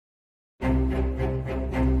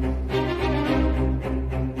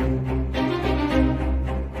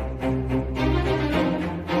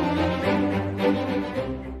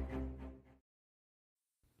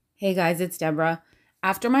Hey guys, it's Deborah.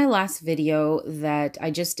 After my last video that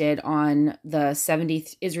I just did on the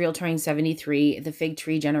 70th Israel turning 73, the fig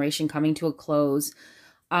tree generation coming to a close,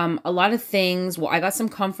 a lot of things, well, I got some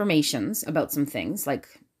confirmations about some things like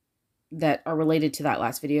that are related to that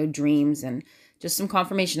last video, dreams, and just some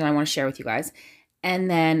confirmation that I want to share with you guys.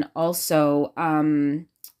 And then also,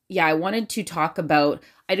 yeah, I wanted to talk about,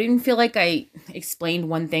 I didn't feel like I explained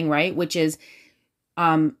one thing right, which is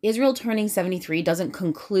Israel turning 73 doesn't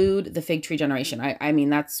conclude the fig tree generation. I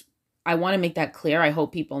mean, I want to make that clear. I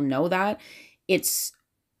hope people know that. It's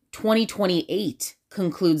 2028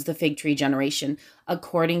 concludes the fig tree generation,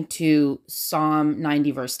 according to Psalm 90,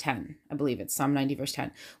 verse 10. I believe it's Psalm 90, verse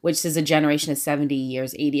 10, which says a generation is 70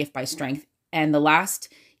 years, 80th by strength. And the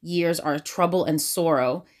last years are trouble and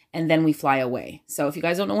sorrow, and then we fly away. So if you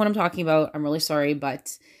guys don't know what I'm talking about, I'm really sorry,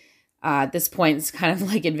 but at this point, it's kind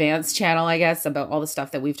of like advanced channel, I guess, about all the stuff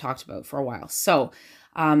that we've talked about for a while. So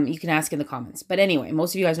you can ask in the comments. But anyway,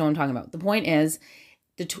 most of you guys know what I'm talking about. The point is,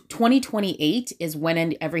 the 2028 is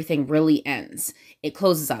when everything really ends. It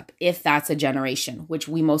closes up, if that's a generation, which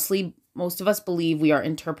most of us believe we are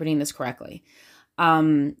interpreting this correctly.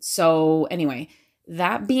 So anyway,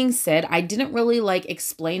 that being said, I didn't really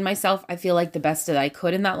explain myself, I feel like the best that I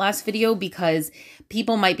could in that last video, because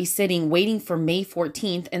people might be sitting waiting for May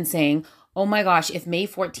 14th and saying, oh my gosh, if May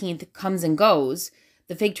 14th comes and goes,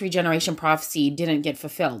 the fig tree generation prophecy didn't get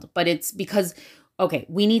fulfilled. But it's because, okay,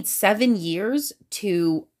 we need 7 years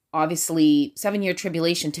to, obviously, 7-year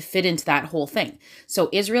tribulation to fit into that whole thing. So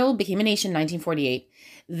Israel became a nation in 1948.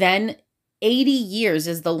 Then 80 years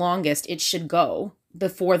is the longest it should go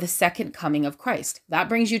before the second coming of Christ. That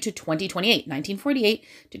brings you to 2028. 1948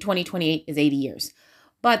 to 2028 is 80 years.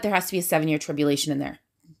 But there has to be a 7-year tribulation in there.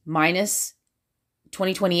 Minus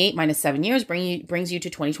 2028 minus 7 years brings you to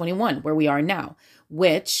 2021, where we are now,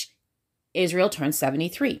 which Israel turns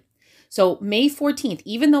 73. So May 14th,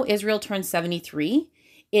 even though Israel turns 73,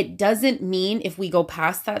 it doesn't mean, if we go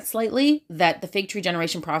past that slightly, that the fig tree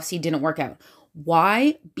generation prophecy didn't work out.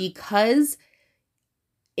 Why? Because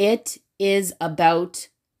it is about,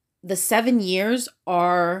 the 7 years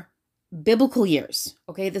are biblical years.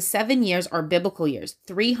 Okay, the 7 years are biblical years,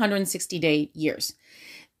 360-day years.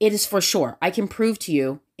 It is for sure. I can prove to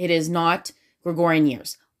you it is not Gregorian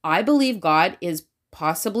years. I believe God is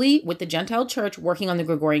possibly, with the Gentile church, working on the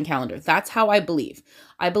Gregorian calendar. That's how I believe.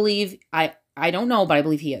 I don't know, but I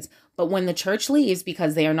believe he is. But when the church leaves,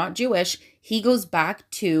 because they are not Jewish, he goes back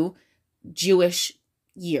to Jewish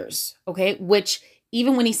years. Okay, which,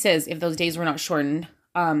 even when he says, if those days were not shortened,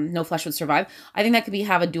 no flesh would survive, I think that could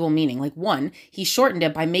have a dual meaning. Like, one, he shortened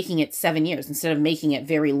it by making it 7 years instead of making it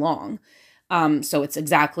very long. So it's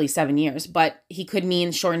exactly 7 years, but he could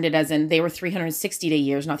mean shortened it as in they were 360-day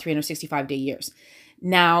years, not 365-day years.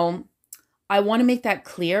 Now, I want to make that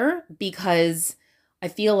clear because I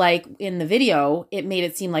feel like in the video, it made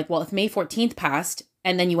it seem like, well, if May 14th passed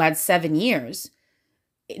and then you add 7 years,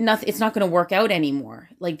 it's not going to work out anymore,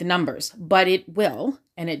 like the numbers, but it will,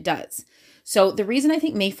 and it does. So the reason I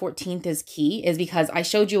think May 14th is key is because I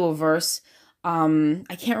showed you a verse.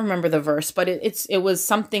 I can't remember the verse, but it was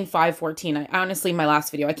something 5:14. I honestly, my last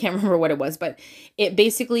video, I can't remember what it was, but it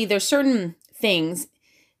basically, there's certain things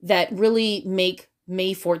that really make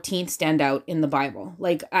May 14th stand out in the Bible.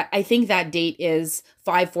 Like, I think that date is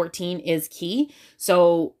 5:14 is key.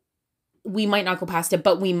 So we might not go past it,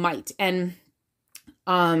 but we might. And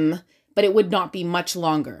but it would not be much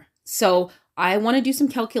longer. So I want to do some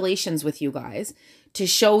calculations with you guys to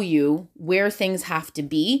show you where things have to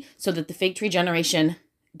be so that the fig tree generation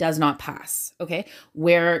does not pass. Okay,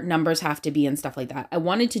 where numbers have to be and stuff like that. I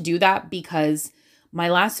wanted to do that because my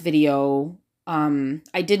last video,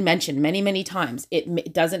 I did mention many times,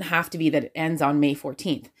 it doesn't have to be that it ends on May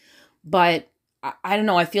 14th. But I don't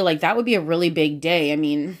know, I feel like that would be a really big day. I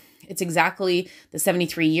mean, it's exactly the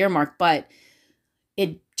 73-year mark, but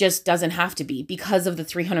it just doesn't have to be because of the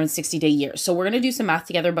 360-day years. So we're going to do some math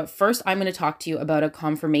together. But first, I'm going to talk to you about a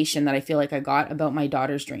confirmation that I feel like I got about my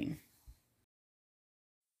daughter's dream.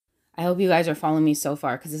 I hope you guys are following me so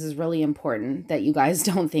far, because this is really important that you guys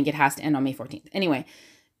don't think it has to end on May 14th. Anyway,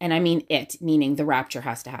 and I mean it, meaning the rapture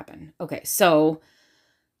has to happen. Okay, so,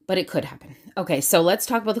 but it could happen. Okay, so let's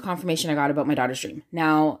talk about the confirmation I got about my daughter's dream.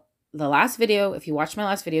 Now, the last video, if you watched my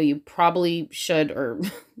last video, you probably should, or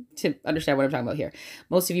to understand what I'm talking about here,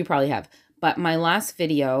 most of you probably have. But my last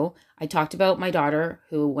video, I talked about my daughter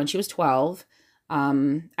who, when she was 12,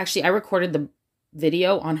 actually I recorded the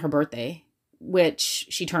video on her birthday, which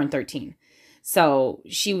she turned 13. So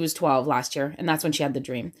she was 12 last year, and that's when she had the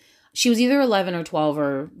dream. She was either 11 or 12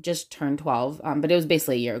 or just turned 12, but it was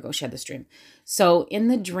basically a year ago she had this dream. So in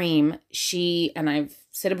the dream, and I've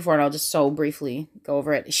said it before, and I'll just so briefly go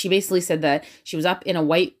over it. She basically said that she was up in a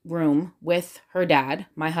white room with her dad,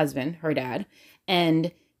 my husband, her dad,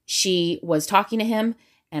 and she was talking to him,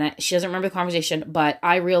 and she doesn't remember the conversation, but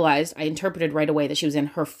I interpreted right away that she was in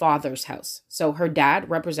her father's house. So her dad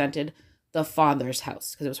represented the father's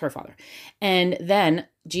house because it was her father. And then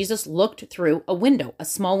Jesus looked through a window, a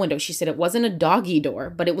small window. She said it wasn't a doggy door,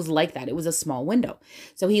 but it was like that. It was a small window.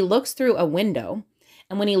 So he looks through a window,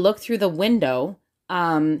 and when he looked through the window,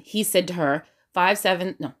 he said to her,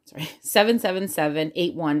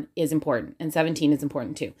 77781 is important, and 17 is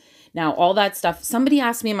important too. Now, all that stuff, somebody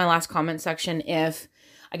asked me in my last comment section if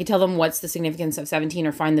I could tell them what's the significance of 17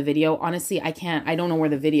 or find the video. Honestly, I can't. I don't know where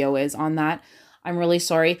the video is on that. I'm really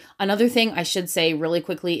sorry. Another thing I should say really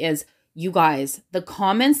quickly is, you guys, the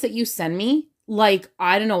comments that you send me, like,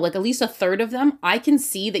 I don't know, like at least a third of them, I can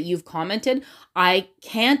see that you've commented. I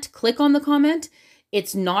can't click on the comment.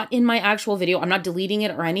 It's not in my actual video. I'm not deleting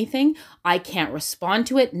it or anything. I can't respond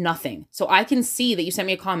to it, nothing. So I can see that you sent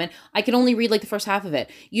me a comment. I can only read like the first half of it.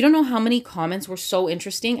 You don't know how many comments were so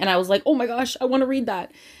interesting. And I was like, oh my gosh, I want to read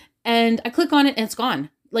that. And I click on it and it's gone.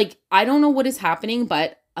 Like, I don't know what is happening,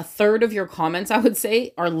 but a third of your comments, I would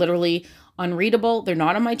say, are literally unreadable. They're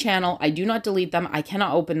not on my channel. I do not delete them. I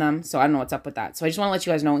cannot open them. So I don't know what's up with that. So I just want to let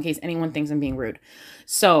you guys know in case anyone thinks I'm being rude.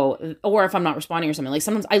 So, or if I'm not responding or something, like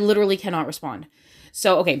sometimes I literally cannot respond.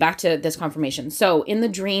 So, okay, back to this confirmation. So in the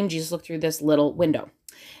dream, Jesus looked through this little window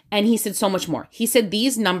and he said so much more. He said,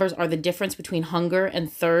 these numbers are the difference between hunger and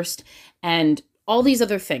thirst and all these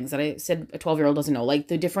other things that I said a 12-year-old doesn't know, like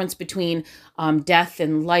the difference between death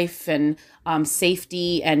and life and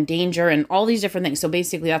safety and danger and all these different things. So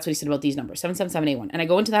basically that's what he said about these numbers, 77781. And I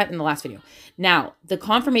go into that in the last video. Now, the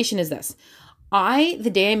confirmation is this.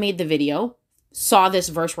 The day I made the video, saw this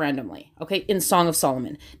verse randomly, okay, in Song of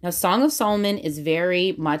Solomon. Now, Song of Solomon is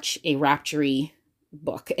very much a rapture-y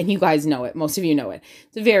book, and you guys know it. Most of you know it.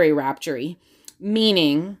 It's very rapture-y,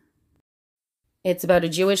 meaning it's about a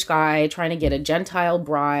Jewish guy trying to get a Gentile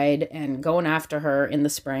bride and going after her in the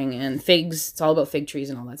spring, and figs. It's all about fig trees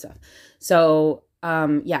and all that stuff. So,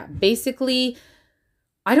 yeah, basically,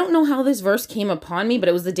 I don't know how this verse came upon me, but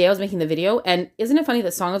it was the day I was making the video. And isn't it funny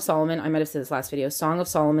that Song of Solomon, I might have said this last video, Song of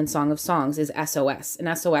Solomon, Song of Songs is SOS. And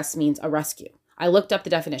SOS means a rescue. I looked up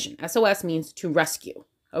the definition. SOS means to rescue.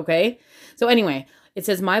 Okay? So anyway, it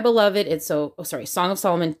says, my beloved, Song of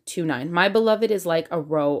Solomon 2:9. My beloved is like a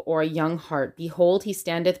roe or a young hart. Behold, he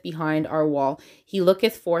standeth behind our wall. He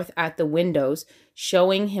looketh forth at the windows,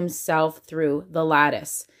 showing himself through the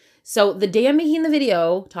lattice. So the day I'm making the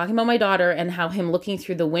video, talking about my daughter and how him looking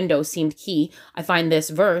through the window seemed key, I find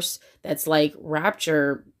this verse that's like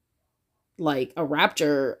rapture, like a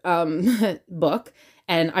rapture book.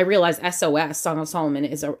 And I realize SOS, Song of Solomon,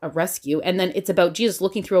 is a rescue. And then it's about Jesus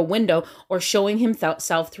looking through a window or showing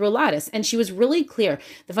himself through a lattice. And she was really clear.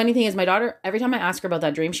 The funny thing is my daughter, every time I ask her about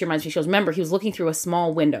that dream, she reminds me, she goes, remember, he was looking through a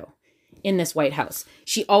small window in this White House.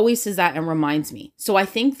 She always says that and reminds me. So I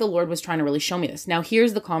think the Lord was trying to really show me this. Now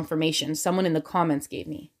here's the confirmation someone in the comments gave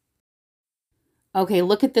me. Okay,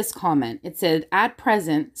 look at this comment. It said, at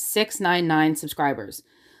present, 699 subscribers.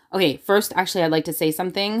 Okay, first, actually, I'd like to say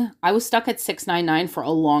something. I was stuck at 699 for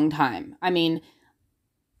a long time. I mean,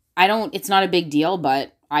 it's not a big deal,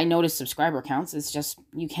 but I notice subscriber counts. It's just,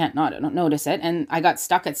 you can't not notice it. And I got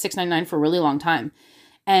stuck at 699 for a really long time.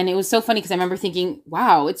 And it was so funny because I remember thinking,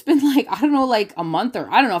 wow, it's been like, I don't know, like a month or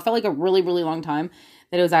I don't know. It felt like a really, really long time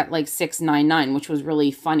that it was at like 699, which was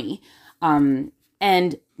really funny. And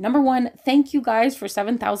number one, thank you guys for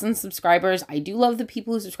 7,000 subscribers. I do love the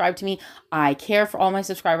people who subscribe to me. I care for all my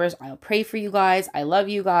subscribers. I'll pray for you guys. I love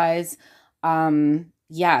you guys.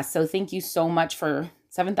 Yeah, so thank you so much for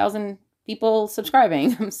 7,000 people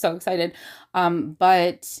subscribing. I'm so excited.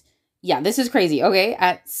 But yeah, this is crazy. Okay,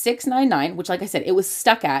 at 699, which like I said, it was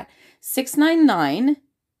stuck at 699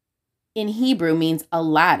 in Hebrew means a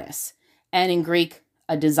lattice, and in Greek,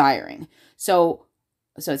 a desiring. So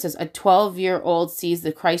it says a 12-year-old sees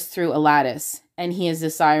the Christ through a lattice, and he is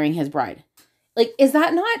desiring his bride. Like, is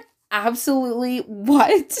that not absolutely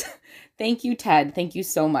what? Thank you, Ted. Thank you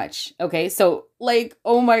so much. Okay, so like,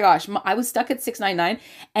 oh my gosh, I was stuck at 699,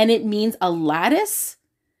 and it means a lattice.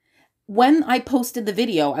 When I posted the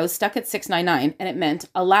video, I was stuck at 699 and it meant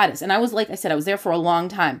a lattice. And I was, like I said, I was there for a long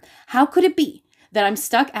time. How could it be that I'm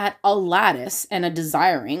stuck at a lattice and a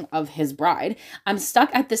desiring of his bride? I'm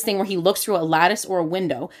stuck at this thing where he looks through a lattice or a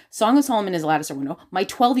window. Song of Solomon is a lattice or window. My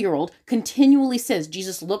 12-year-old continually says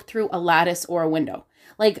Jesus looked through a lattice or a window.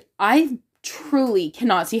 Like, I truly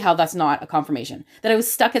cannot see how that's not a confirmation that I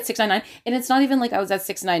was stuck at 699. And it's not even like I was at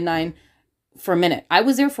 699 for a minute. I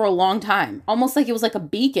was there for a long time, almost like it was like a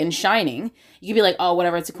beacon shining. You could be like, oh,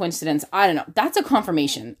 whatever, it's a coincidence. I don't know. That's a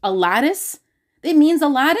confirmation. A lattice? It means a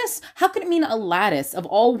lattice? How could it mean a lattice? Of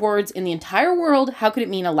all words in the entire world, how could it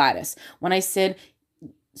mean a lattice? When I said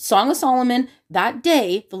Song of Solomon, that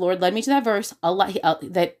day, the Lord led me to that verse,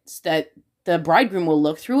 that the bridegroom will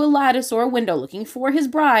look through a lattice or a window looking for his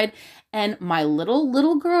bride. And my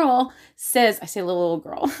little girl says, I say little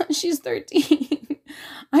girl, she's 13.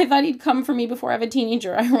 I thought he'd come for me before I have a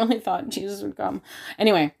teenager. I really thought Jesus would come.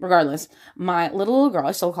 Anyway, regardless, my little girl,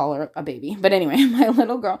 I still call her a baby. But anyway, my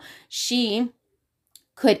little girl, she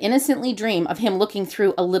could innocently dream of him looking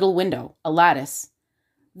through a little window, a lattice.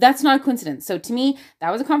 That's not a coincidence. So to me,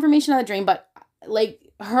 that was a confirmation of the dream. But like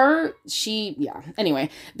yeah. Anyway,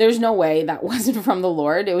 there's no way that wasn't from the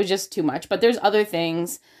Lord. It was just too much. But there's other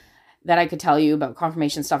things that I could tell you about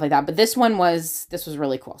confirmation, stuff like that. But this was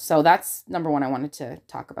really cool. So that's number one I wanted to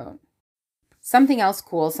talk about. Something else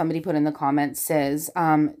cool somebody put in the comments says,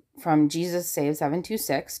 from Jesus Save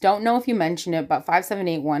 726, don't know if you mentioned it, but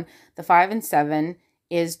 5781, the 5 and 7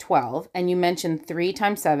 is 12. And you mentioned 3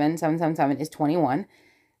 times 7, 777 is 21.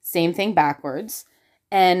 Same thing backwards.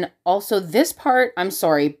 And also this part, I'm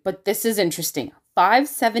sorry, but this is interesting.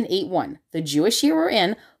 5781, the Jewish year we're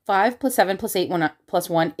in, 5 plus 7 plus 8 plus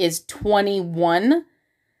 1 is 21.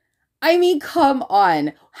 I mean, come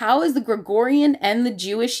on. How is the Gregorian and the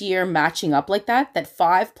Jewish year matching up like that? That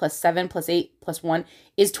 5 plus 7 plus 8 plus 1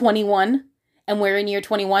 is 21. And we're in year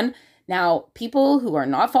 21. Now, people who are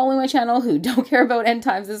not following my channel, who don't care about end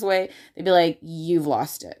times this way, they'd be like, you've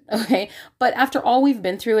lost it, okay? But after all we've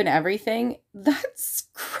been through and everything, that's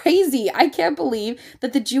crazy. I can't believe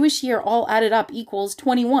that the Jewish year all added up equals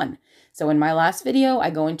 21. So in my last video, I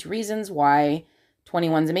go into reasons why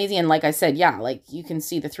 21 is amazing. And like I said, yeah, like you can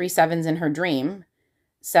see the 3 sevens in her dream.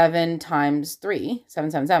 7 times 3,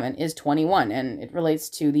 777, is 21. And it relates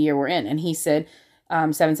to the year we're in. And he said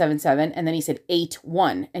 777. And then he said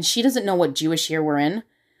 81. And she doesn't know what Jewish year we're in.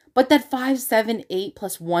 But that 578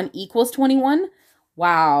 plus 1 equals 21.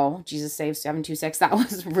 Wow, Jesus Save 726. That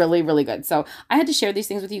was really, really good. So I had to share these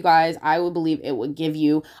things with you guys. I would believe it would give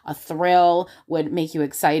you a thrill, would make you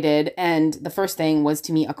excited. And the first thing was,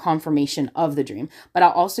 to me, a confirmation of the dream. But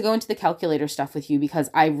I'll also go into the calculator stuff with you because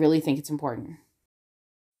I really think it's important.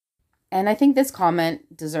 And I think this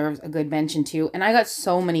comment deserves a good mention too. And I got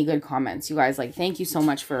so many good comments, you guys. Like, thank you so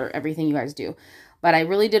much for everything you guys do. But I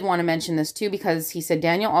really did want to mention this too, because he said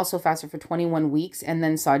Daniel also fasted for 21 weeks and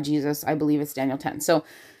then saw Jesus. I believe it's Daniel 10. So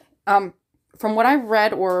from what I've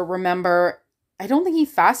read or remember, I don't think he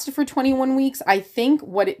fasted for 21 weeks. I think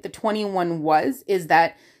what the 21 was is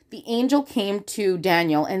that the angel came to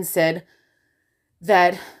Daniel and said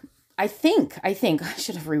that, I think, I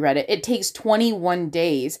should have reread it. It takes 21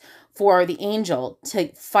 days for the angel to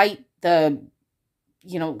fight the,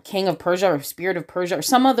 king of Persia or spirit of Persia or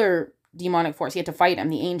some other demonic force. He had to fight him,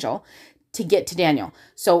 the angel, to get to Daniel.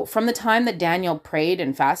 So from the time that Daniel prayed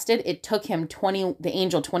and fasted, it took him the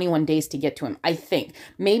angel 21 days to get to him, I think.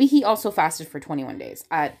 Maybe he also fasted for 21 days.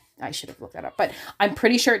 I should have looked that up, but I'm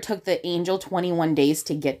pretty sure it took the angel 21 days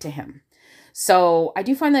to get to him. So I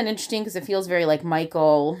do find that interesting because it feels very like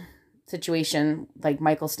Michael situation, like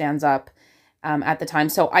Michael stands up at the time.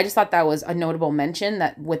 So I just thought that was a notable mention,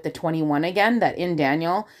 that with the 21 again, that in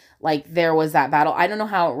Daniel, like there was that battle. I don't know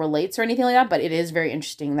how it relates or anything like that, but it is very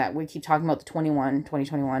interesting that we keep talking about the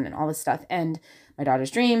 2021 and all this stuff. And my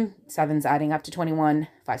daughter's dream, 7's adding up to 21,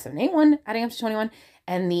 5781 adding up to 21.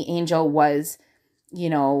 And the angel was,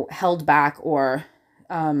 held back or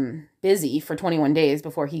busy for 21 days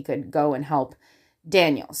before he could go and help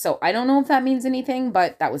Daniel. So I don't know if that means anything,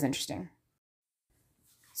 but that was interesting.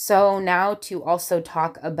 So now to also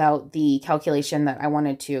talk about the calculation that I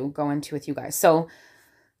wanted to go into with you guys. So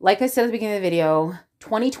like I said at the beginning of the video,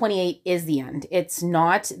 2028 is the end. It's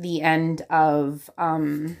not the end of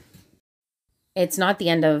the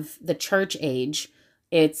church age.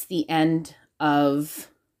 It's the end of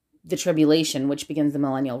the tribulation, which begins the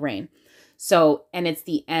millennial reign. So, and it's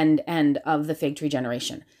the end of the fig tree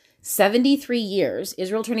generation. 73 years,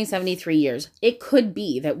 Israel turning 73 years. It could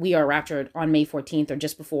be that we are raptured on May 14th or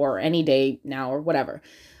just before or any day now or whatever.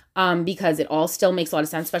 Because it all still makes a lot of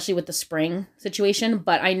sense, especially with the spring situation.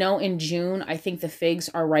 But I know in June, I think the figs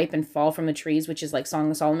are ripe and fall from the trees, which is like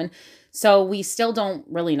Song of Solomon. So we still don't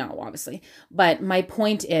really know, obviously. But my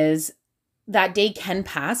point is that day can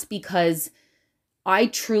pass because I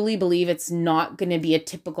truly believe it's not going to be a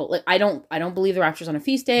typical, like, I don't believe the rapture's on a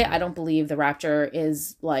feast day. I don't believe the rapture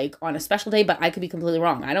is like on a special day, but I could be completely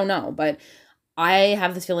wrong. I don't know. But I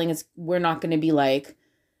have this feeling we're not going to be like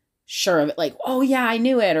sure of it, like, oh yeah, I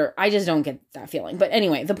knew it, or I just don't get that feeling. But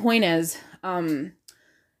anyway, the point is,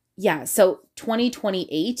 yeah, so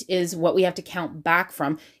 2028 is what we have to count back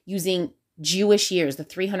from using Jewish years, the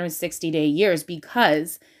 360-day years,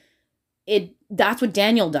 because that's what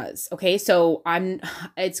Daniel does. Okay. So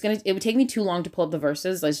it would take me too long to pull up the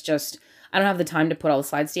verses. I don't have the time to put all the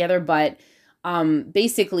slides together, but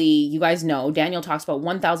basically you guys know Daniel talks about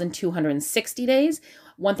 1,260 days,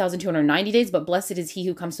 1,290 days, but blessed is he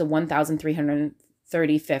who comes to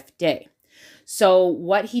 1,335th day. So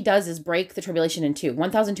what he does is break the tribulation in two.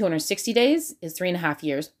 1,260 days is 3.5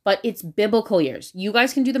 years, but it's biblical years. You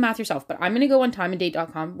guys can do the math yourself, but I'm going to go on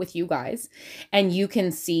timeanddate.com with you guys and you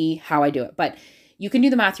can see how I do it. But you can do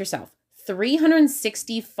the math yourself.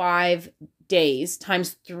 365 days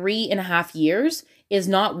times 3.5 years is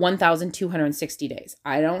not 1,260 days.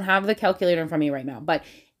 I don't have the calculator in front of me right now, but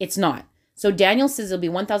it's not. So Daniel says it'll be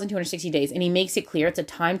 1,260 days, and he makes it clear it's a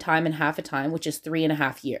time, and half a time, which is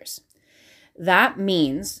 3.5 years. That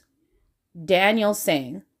means Daniel's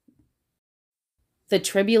saying the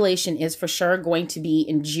tribulation is for sure going to be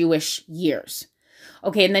in Jewish years.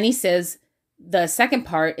 Okay, and then he says the second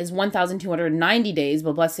part is 1,290 days,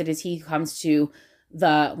 but blessed is he who comes to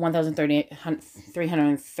the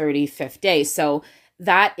 1,335th day. So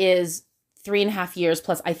that is 3.5 years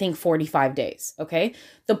plus, I think, 45 days. Okay,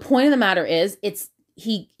 the point of the matter is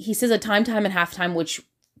he says a time, and half time, which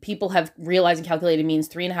people have realized and calculated means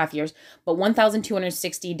 3.5 years, but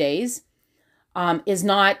 1,260 days is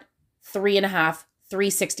not 3.5,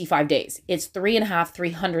 365 days. It's 3.5,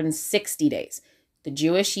 360 days. The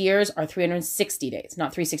Jewish years are 360 days,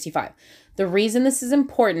 not 365. The reason this is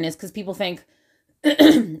important is because people think,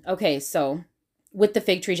 okay, so with the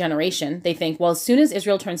fig tree generation, they think, well, as soon as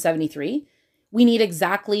Israel turns 73, we need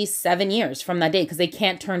exactly 7 years from that day because they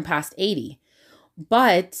can't turn past 80.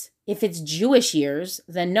 But if it's Jewish years,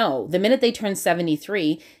 then no. The minute they turn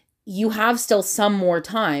 73, you have still some more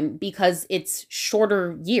time because it's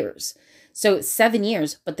shorter years. So 7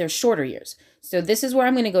 years, but they're shorter years. So this is where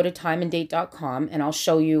I'm going to go to timeanddate.com and I'll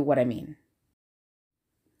show you what I mean.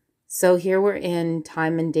 So here we're in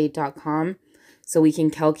timeanddate.com so we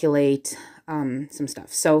can calculate some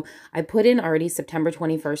stuff. So I put in already September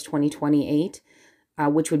 21st, 2028,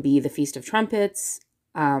 which would be the Feast of Trumpets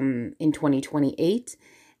in 2028.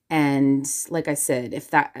 And like I said,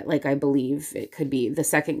 I believe it could be the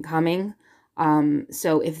second coming.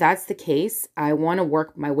 So if that's the case, I want to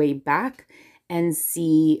work my way back and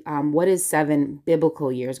see what is 7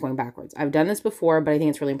 biblical years going backwards. I've done this before, but I think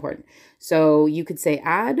it's really important. So you could say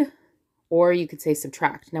add, or you could say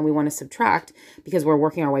subtract. Now we want to subtract because we're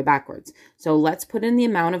working our way backwards. So let's put in the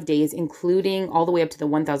amount of days, including all the way up to the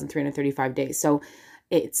 1,335 days. So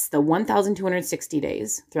it's the 1,260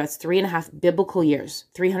 days. That's 3.5 biblical years,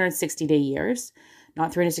 360-day years,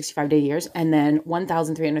 not 365-day years. And then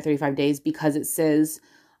 1,335 days because it says,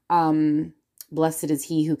 blessed is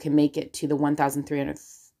he who can make it to the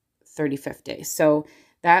 1,335th day. So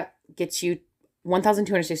that gets you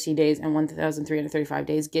 1,260 days and 1,335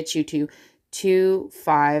 days gets you to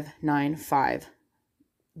 2,595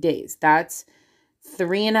 days. That's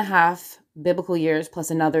 3.5 biblical years plus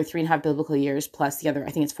another 3.5 biblical years plus the other, I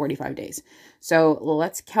think it's 45 days. So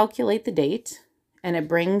let's calculate the date, and it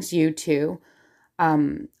brings you to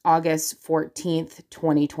August 14th,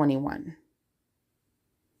 2021.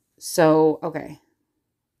 So, okay,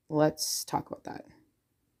 let's talk about that.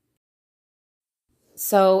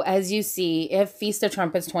 So as you see, if Feast of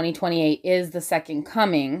Trumpets 2028 is the second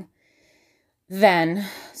coming, then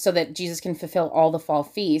so that Jesus can fulfill all the fall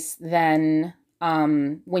feasts, then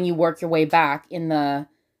when you work your way back in the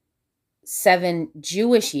 7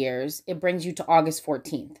 Jewish years, it brings you to August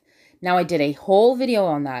 14th. Now I did a whole video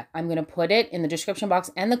on that. I'm going to put it in the description box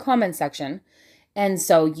and the comment section. And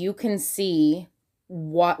so you can see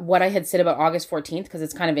what I had said about August 14th, because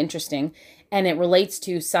it's kind of interesting. And it relates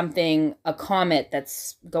to a comet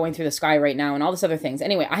that's going through the sky right now and all this other things.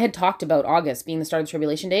 Anyway, I had talked about August being the start of the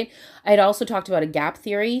tribulation date. I had also talked about a gap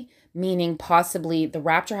theory, meaning possibly the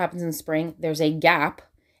rapture happens in spring. There's a gap,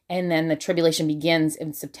 and then the tribulation begins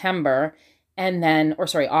in September, and then,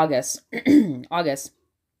 August, August,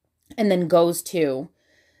 and then goes to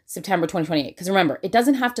September 2028. Because remember, it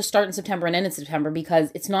doesn't have to start in September and end in September because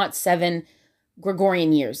it's not 7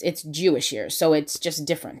 Gregorian years, it's Jewish years, so it's just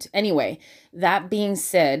different. Anyway, that being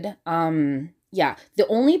said, yeah, the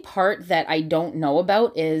only part that I don't know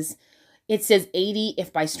about is it says 80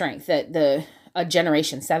 if by strength, that a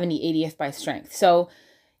generation, 70, 80 if by strength. So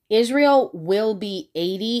Israel will be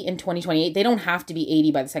 80 in 2028. They don't have to be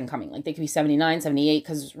 80 by the second coming. Like they could be 79, 78,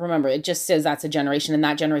 because remember, it just says that's a generation and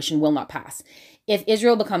that generation will not pass. If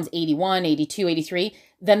Israel becomes 81, 82, 83,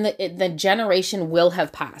 then the generation will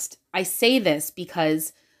have passed. I say this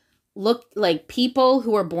because look, like people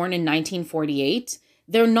who are born in 1948,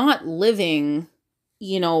 they're not living,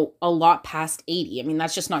 a lot past 80. I mean,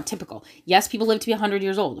 that's just not typical. Yes, people live to be 100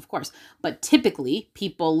 years old, of course, but typically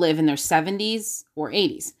people live in their 70s or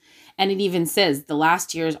 80s. And it even says the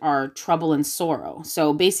last years are trouble and sorrow.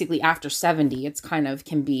 So basically after 70, it's kind of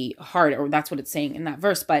can be hard, or that's what it's saying in that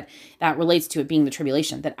verse, but that relates to it being the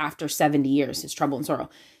tribulation, that after 70 years is trouble and sorrow.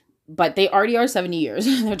 But they already are 70 years.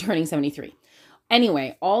 They're turning 73.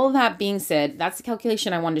 Anyway, all of that being said, that's the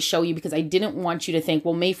calculation I wanted to show you because I didn't want you to think,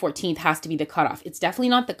 well, May 14th has to be the cutoff. It's definitely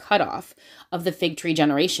not the cutoff of the fig tree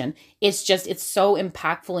generation. It's just, it's so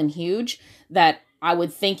impactful and huge that I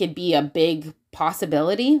would think it'd be a big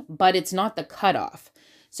possibility, but it's not the cutoff.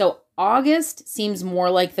 So August seems more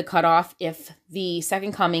like the cutoff if the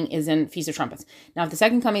second coming is in Feast of Trumpets. Now, if the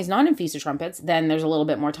second coming is not in Feast of Trumpets, then there's a little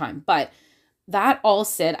bit more time. But that all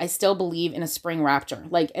said, I still believe in a spring rapture.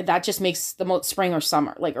 Like that just makes the most spring or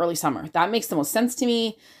summer, like early summer. That makes the most sense to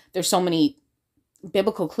me. There's so many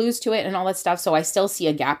biblical clues to it and all that stuff. So I still see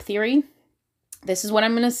a gap theory. This is what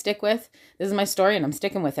I'm going to stick with. This is my story and I'm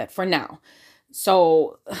sticking with it for now.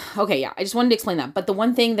 So, okay, yeah, I just wanted to explain that. But the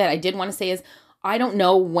one thing that I did want to say is I don't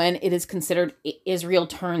know when it is considered Israel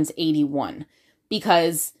turns 81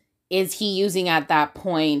 because is he using at that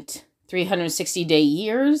point 360-day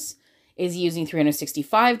years? Is he using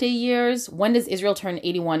 365-day years? When does Israel turn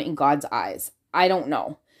 81 in God's eyes? I don't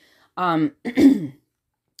know.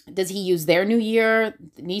 Does he use their new year?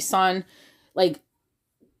 Nisan? Like,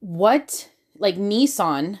 what? Like,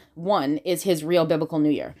 Nisan 1 is his real biblical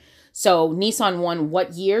new year. So, Nisan 1,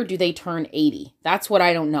 what year do they turn 80? That's what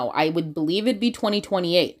I don't know. I would believe it'd be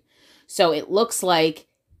 2028. So, it looks like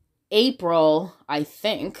April, I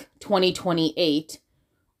think, 2028,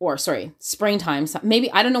 or sorry, springtime.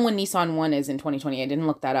 Maybe, I don't know when Nisan 1 is in 2028. I didn't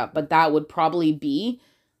look that up, but that would probably be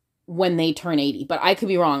when they turn 80. But I could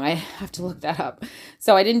be wrong. I have to look that up.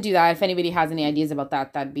 So I didn't do that. If anybody has any ideas about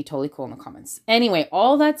that, that'd be totally cool in the comments. Anyway,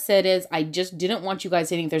 all that said is I just didn't want you guys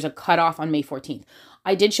to think there's a cutoff on May 14th.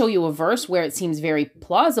 I did show you a verse where it seems very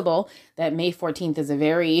plausible that May 14th is a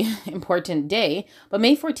very important day, but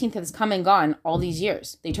May 14th has come and gone all these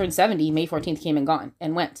years. They turned 70, May 14th came and gone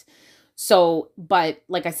and went. So, but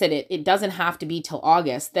like I said, it doesn't have to be till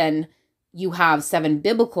August. Then you have 7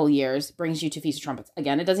 biblical years, brings you to Feast of Trumpets.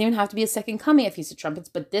 Again, it doesn't even have to be a second coming at Feast of Trumpets,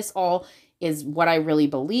 but this all is what I really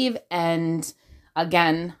believe. And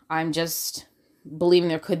again, I'm just believing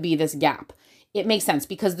there could be this gap. It makes sense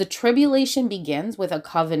because the tribulation begins with a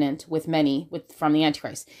covenant with many from the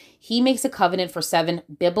Antichrist. He makes a covenant for 7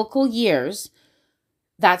 biblical years.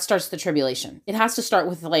 That starts the tribulation. It has to start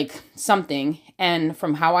with like something. And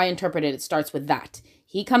from how I interpret it, it starts with that.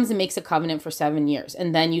 He comes and makes a covenant for 7 years.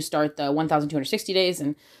 And then you start the 1,260 days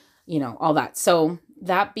and, all that. So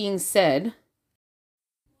that being said,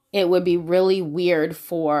 it would be really weird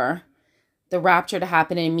for the rapture to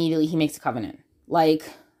happen and immediately he makes a covenant. Like,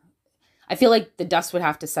 I feel like the dust would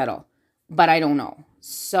have to settle, but I don't know.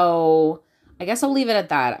 So I guess I'll leave it at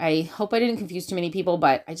that. I hope I didn't confuse too many people,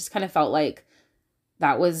 but I just kind of felt like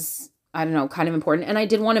that was, I don't know, kind of important. And I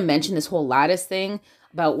did want to mention this whole lattice thing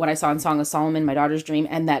about what I saw in Song of Solomon, my daughter's dream,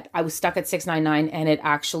 and that I was stuck at 699 and it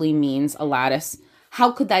actually means a lattice.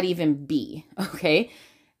 How could that even be? Okay.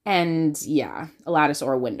 And yeah, a lattice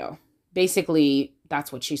or a window. Basically,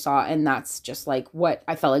 that's what she saw. And that's just like what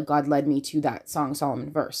I felt like God led me to that Song of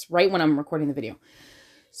Solomon verse right when I'm recording the video.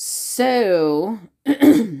 So,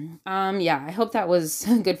 yeah, I hope that was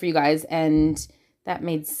good for you guys. And that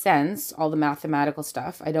made sense, all the mathematical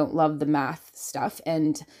stuff. I don't love the math stuff,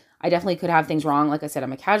 and I definitely could have things wrong. Like I said,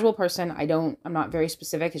 I'm a casual person. I'm not very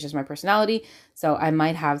specific. It's just my personality. So I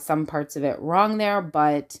might have some parts of it wrong there,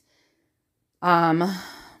 but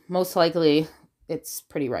most likely it's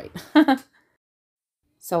pretty right.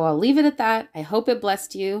 So I'll leave it at that. I hope it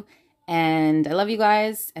blessed you, and I love you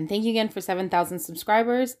guys. And thank you again for 7,000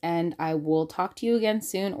 subscribers, and I will talk to you again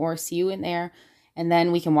soon or see you in there. And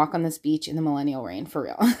then we can walk on this beach in the millennial rain for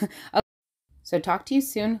real. Okay. So talk to you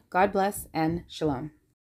soon. God bless and shalom.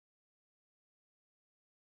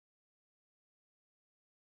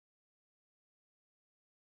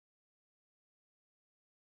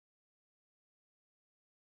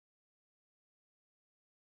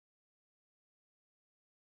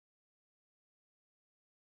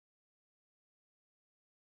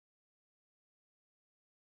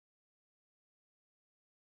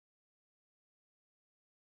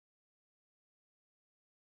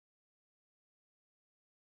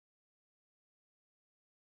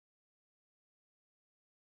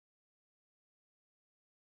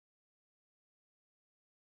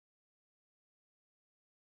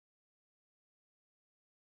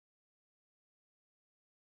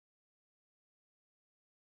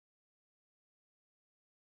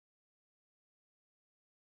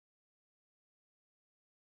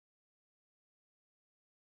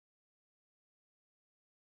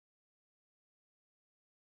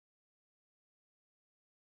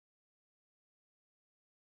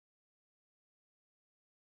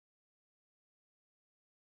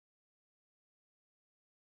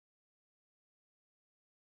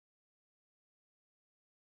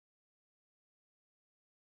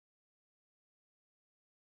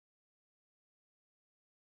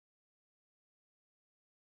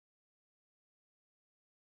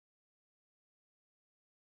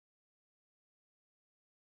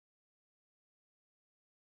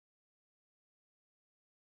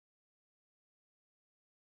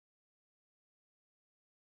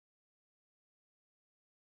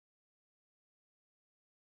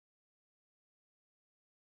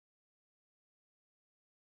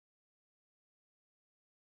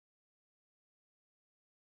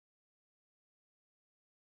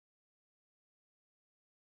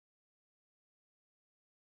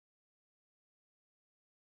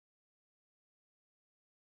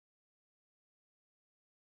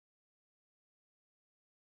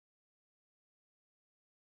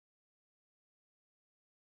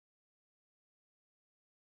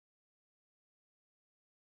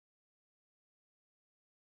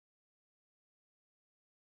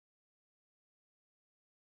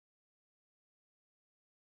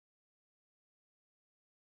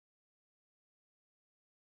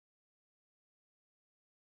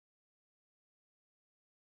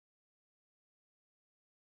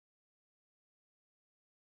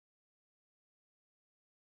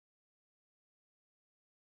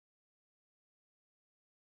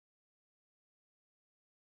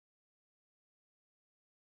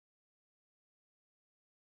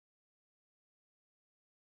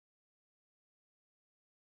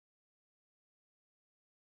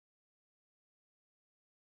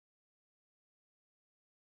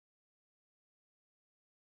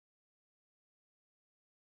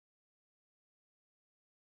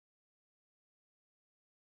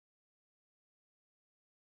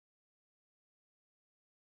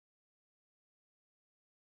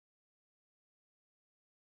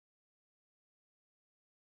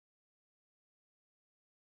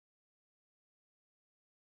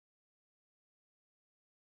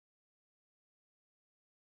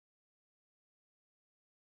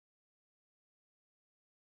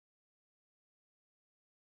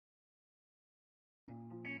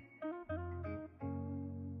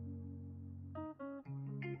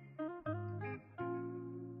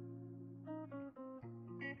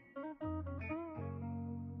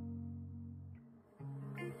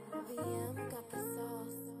 OVM got the